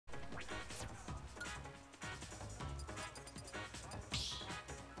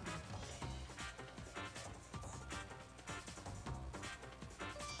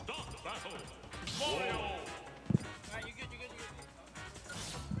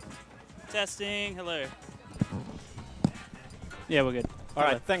Testing. Hello. Yeah, we're good. All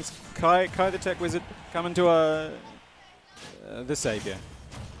right, thanks, Kai. Kai the Tech Wizard coming to the Savior.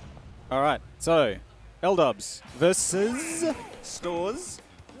 All right, so L-Dubs versus Stawz.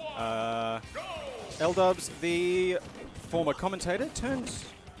 L-Dubs, the former commentator turned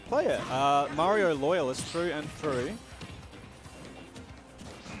player. Mario loyalist through and through.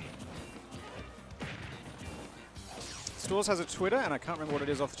 Stawz has a Twitter, and I can't remember what it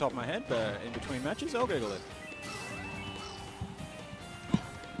is off the top of my head, but in between matches, I'll Google it.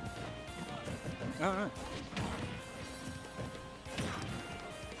 Oh, no.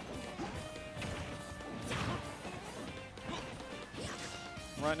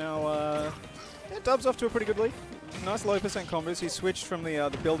 Right now, yeah, Dub's off to a pretty good lead. Nice low percent combos. He switched from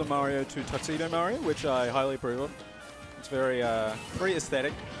the Builder Mario to Tuxedo Mario, which I highly approve of. It's very, very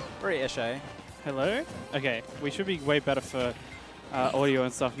aesthetic, very esche. Hello? Okay, we should be way better for audio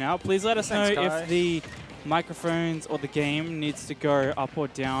and stuff now. Please let us Thanks, know Kai. if the microphones or the game needs to go up or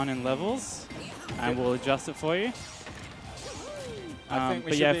down in levels, and we'll adjust it for you.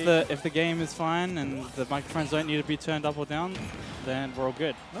 But yeah, if the game is fine and the microphones don't need to be turned up or down, then we're all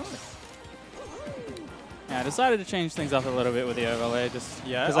good. Nice. Yeah, I decided to change things up a little bit with the overlay. Just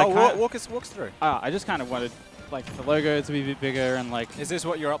walk us through. I just kind of wanted like the logo to be a bit bigger and like. Is this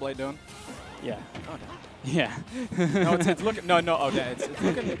what you're up late doing? Yeah. Oh, damn. Yeah. No, it's looking. No, no. Oh, damn. It's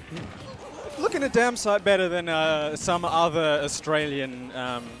looking a damn sight better than some other Australian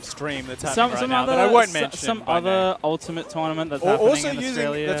stream that's happening right now that I won't mention. Some other Ultimate tournament that's happening in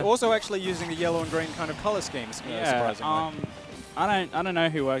Australia. That's also actually using the yellow and green kind of color schemes. Yeah. Surprisingly. I don't know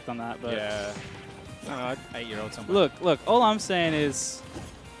who worked on that, but yeah. I don't know, 8-year-old somewhere. Look. All I'm saying is,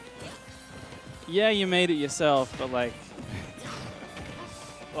 yeah, you made it yourself, but like,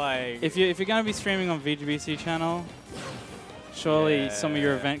 if you're gonna be streaming on VGBC channel, surely some of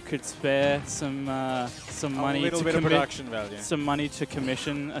your event could spare some money, a little bit of production value, some money to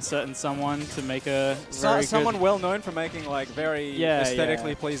commission a certain someone to make a very someone good well known for making like very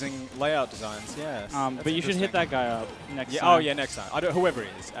aesthetically pleasing layout designs. Yeah. But you should hit that guy up next time. Oh yeah, next time. Whoever he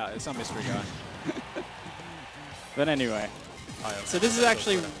is, it's some mystery guy. But anyway, so this is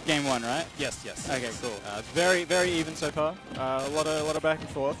actually game one, right? Yes. Okay, cool. Very, very even so far. A lot of back and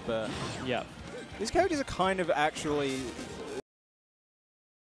forth, but yeah, these characters are kind of actually.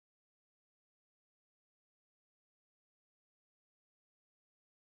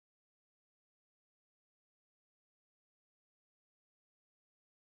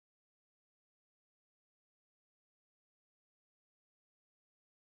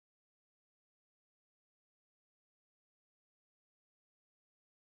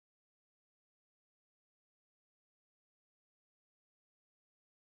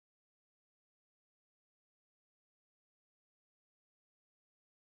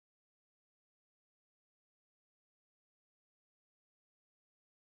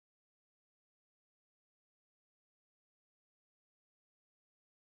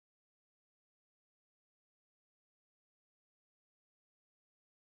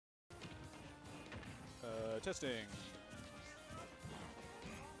 Testing.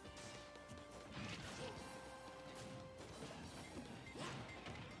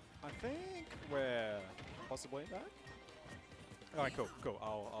 I think we're possibly back. All right, cool.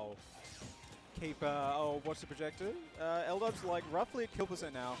 I'll keep. I'll watch the projector. L-Dub's like roughly at kill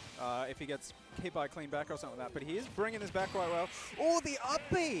percent now. If he gets hit by a clean back or something like that, but he is bringing this back quite well. Oh, the up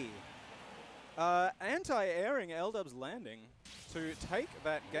B! Anti-airing L-Dub's landing to take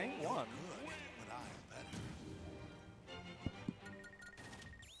that game one.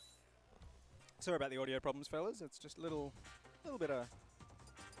 Sorry about the audio problems, fellas. It's just a little bit of.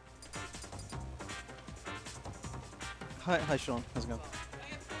 Hi, Sean. How's it going?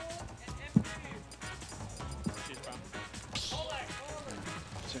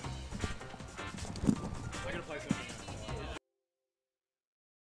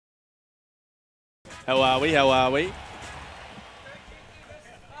 How are we?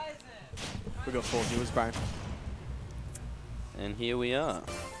 We got 4 viewers, bro. And here we are.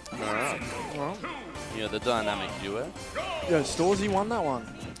 Alright. Well, yeah, the dynamic duo. Yo, Stawzy won that one.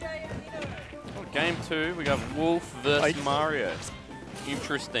 Well, game 2, we got Wolf versus Mario.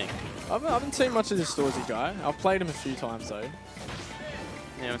 Interesting. I haven't seen much of this Stawzy guy. I've played him a few times though.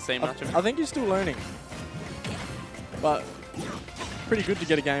 You haven't seen much of him? I think he's still learning. But pretty good to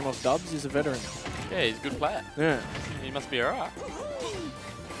get a game off Dubs. He's a veteran. Yeah, he's a good player. Yeah. He must be alright.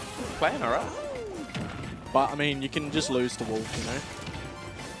 Playing alright. But I mean, you can just lose to Wolf, you know.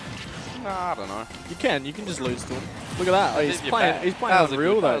 I don't know. You can just lose to him. Look at that. Oh, he's If you're playing. bad. He's That playing was a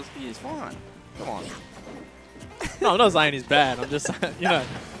unreal good- though. He's fine. Come on. No, I'm not saying he's bad. I'm just saying, you know,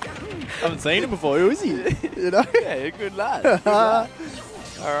 I haven't seen him before. Who is he? You know? Yeah, you're a good lad. Good lad.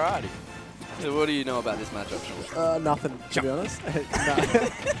 Alrighty. So what do you know about this matchup, Sean? Nothing, to be honest. No.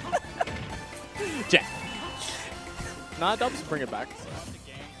 Jack. Nah, Dubs, bring it back.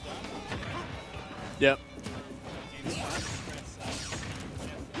 Yep.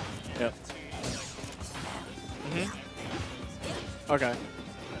 Yep. Okay.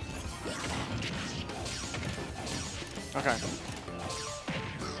 Okay.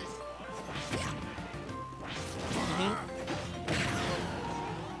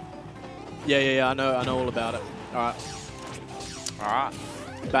 Yeah. I know all about it. All right.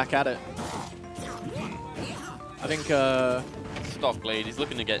 Back at it. I think. Stock lead. He's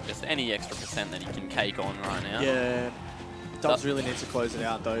looking to get just any extra percent that he can cake on right now. Yeah. Dubs really needs to close it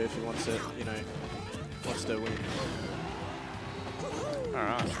out though if he wants to, you know, wants to win. All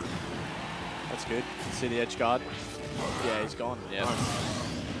right. That's good. See the edge guard. Yeah, he's gone. Yeah.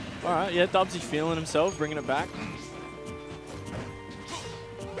 Nice. All right. Yeah, Dubsy feeling himself, bringing it back.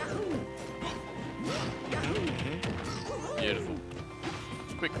 Beautiful.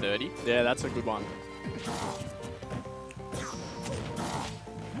 Quick 30. Yeah, that's a good one.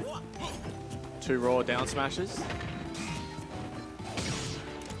 Two raw down smashes.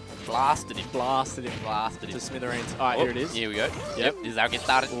 Blasted him. Blasted him. Blasted To him. smithereens. All right, Oh, here it is. Here we go. Yep. This is how it gets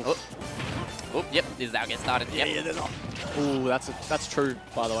started. Oh. Oh, yep. This is how it gets started. Yep. Ooh, that's true,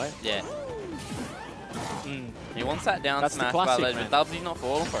 by the way. Yeah. Mm. He wants that down That's the smash, classic, but man. Dubsy's not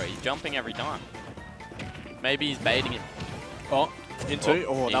falling for it. He's jumping every time. Maybe he's baiting it. Oh, into.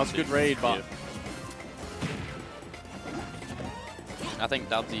 Oh, that was a good read, but Yeah. I think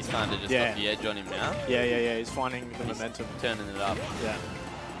Dubsy's starting to just Yeah. got the edge on him now. yeah. He's finding the He's momentum. turning it up. Yeah.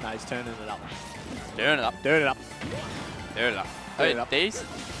 No, he's turning it up. Turn it up. Turn it up. Turn it up. Turn Hey, it up. these.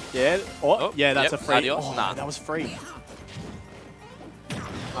 Yeah. Oh, Oh, yeah, that's yep, a free. adios. Oh, Nah. that was free.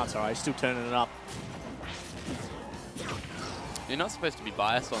 That's all right. He's still turning it up. You're not supposed to be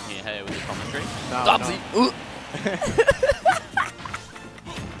biased on here, hey, with the commentary. No, Dubsy. no.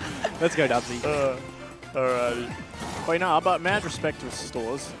 Let's go, Dubsy. Alrighty. Wait, no, but mad respect to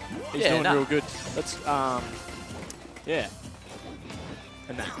Stawz. He's Yeah, doing nah. real good. Let's, yeah.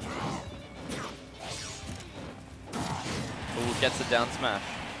 And that. Ooh, gets it down smash.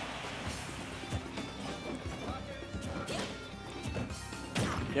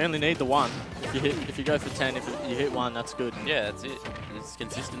 You only need the one. If you go for 10, if you hit one, that's good. Yeah, that's it. It's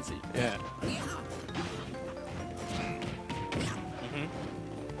consistency. Yeah.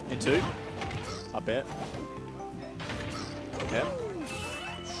 In two, I bet. Yep.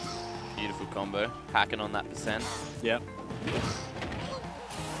 Beautiful combo. Hacking on that percent. Yep.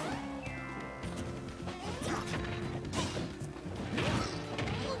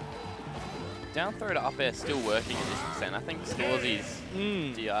 Down throw to up air still working at this percent. I think Stawzy's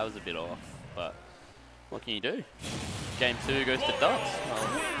DI was a bit off, but what can you do? Game 2 goes to Dubs.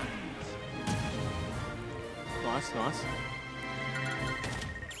 Well, Nice, nice.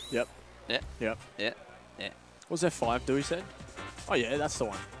 Yep. yeah, Yep. yeah, yeah. What was that 5 do, he said? Oh, yeah, that's the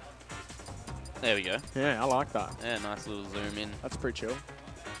one. There we go. Yeah, I like that. Yeah, nice little zoom in. That's pretty chill.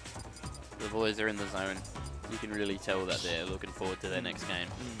 The boys are in the zone. You can really tell that they're looking forward to their next game.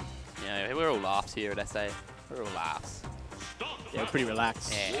 Yeah, we're all laughs here at SA. We're all laughs. Yeah, we're pretty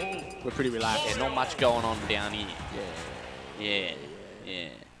relaxed. Yeah. We're pretty relaxed. Yeah, not much going on down here. Yeah. Yeah.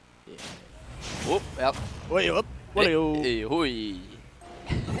 Whoop, out. Wait, up. What are you? Hey, hoi.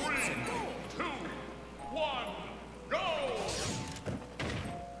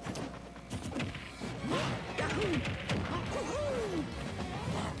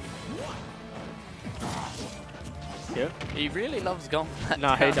 Yeah. He really loves going for that.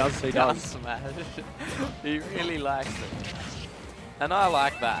 No, he down- does, he down does. smash. He really likes it. And I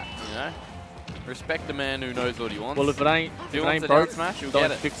like that, you know? Respect the man who knows what he wants. Well, if it ain't, he if it wants ain't a down broke, smash, he'll don't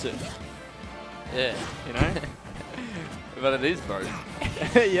get it. fix it. Yeah. You know? But it is broke.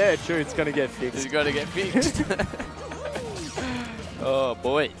 Yeah, true. It's gonna get He's fixed. got to get fixed. Oh,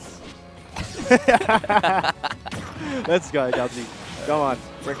 boys. Let's go, Dubsy. Go on,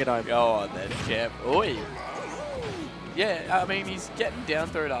 bring it home. Go on then, champ. Oi. Yeah, I mean, he's getting down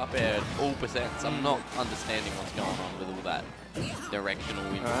throw to up air at all percents. I'm not understanding what's going on with all that directional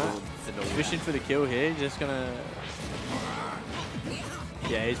influence and all Fishing for the kill here. He's just gonna.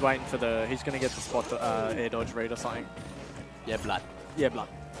 Yeah, he's waiting for the. He's gonna get the spot to, air dodge read or something. Yeah, blood. Yeah, blood.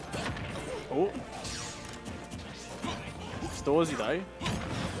 Oh. Stawzy though.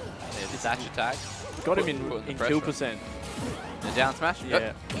 Yeah, this dash attack. Got him Putting in the kill pressure. percent. The down smash.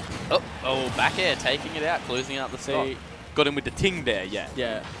 Yeah. Oh, back air, taking it out, closing out the stock. Got him with the ting there, yeah.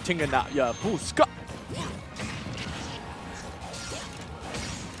 Yeah. Tinga yeah. Booska.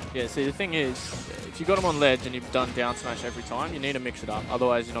 Yeah, see, the thing is, if you got him on ledge and you've done down smash every time, you need to mix it up.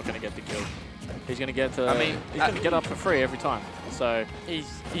 Otherwise, you're not going to get the kill. He's going to get to. I mean, he's going to get up for free every time. So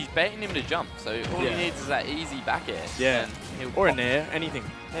he's baiting him to jump. So all he needs is that easy back air. Yeah. Or an air, anything.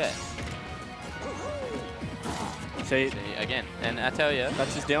 Yeah. See, again, and I tell you,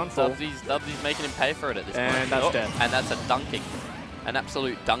 that's his downfall. Dubsy's making him pay for it at this point. And that's dead. And that's a dunking. An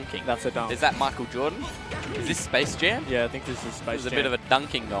absolute dunking. That's a dunk. Is that Michael Jordan? Is this Space Jam? Yeah, I think this is Space Jam. There's a bit of a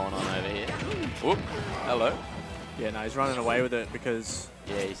dunking going on over here. Whoop. Hello. Yeah, no, he's running away with it because...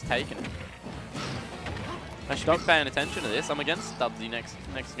 Yeah, he's taking it. I should be paying attention to this. I'm against Dubsy next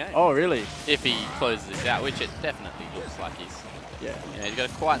game. Oh, really? If he closes this out, which it definitely looks like he's... Yeah. Yeah, he's got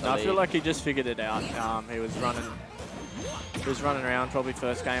quite the lead. I feel like he just figured it out. He was running around, probably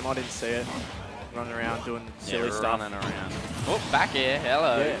first game. I didn't see it. Running around doing silly stuff. Running around. Oh, back here.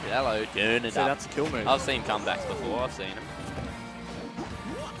 Hello. Yeah. Hello. Turn it so up. That's a kill move. I've seen comebacks before. I've seen them.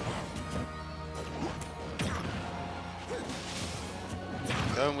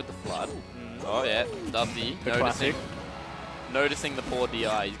 Going with the flood. Oh, yeah. Dubsy noticing the poor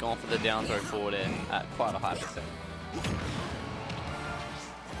DI. He's gone for the down throw forward air at quite a high percent.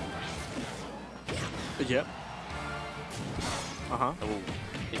 Yep. Uh-huh. Oh,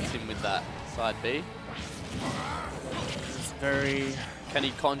 hits him with that side B. It's very... Can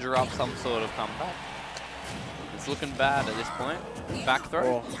he conjure up some sort of comeback? It's looking bad at this point. Back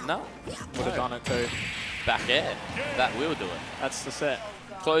throw? Oh. No. Would have done it too. Back air. That will do it. That's the set.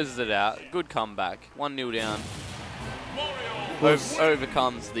 Closes it out. Good comeback. 1-0 down.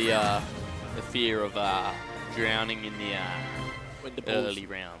 Overcomes the fear of drowning in the early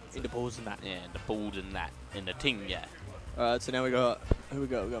rounds. In the balls and that. Yeah, the balls and that. In the ting, yeah. Alright, so now we got... Who we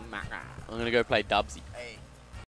got? We got Mara. I'm going to go play Dubsy.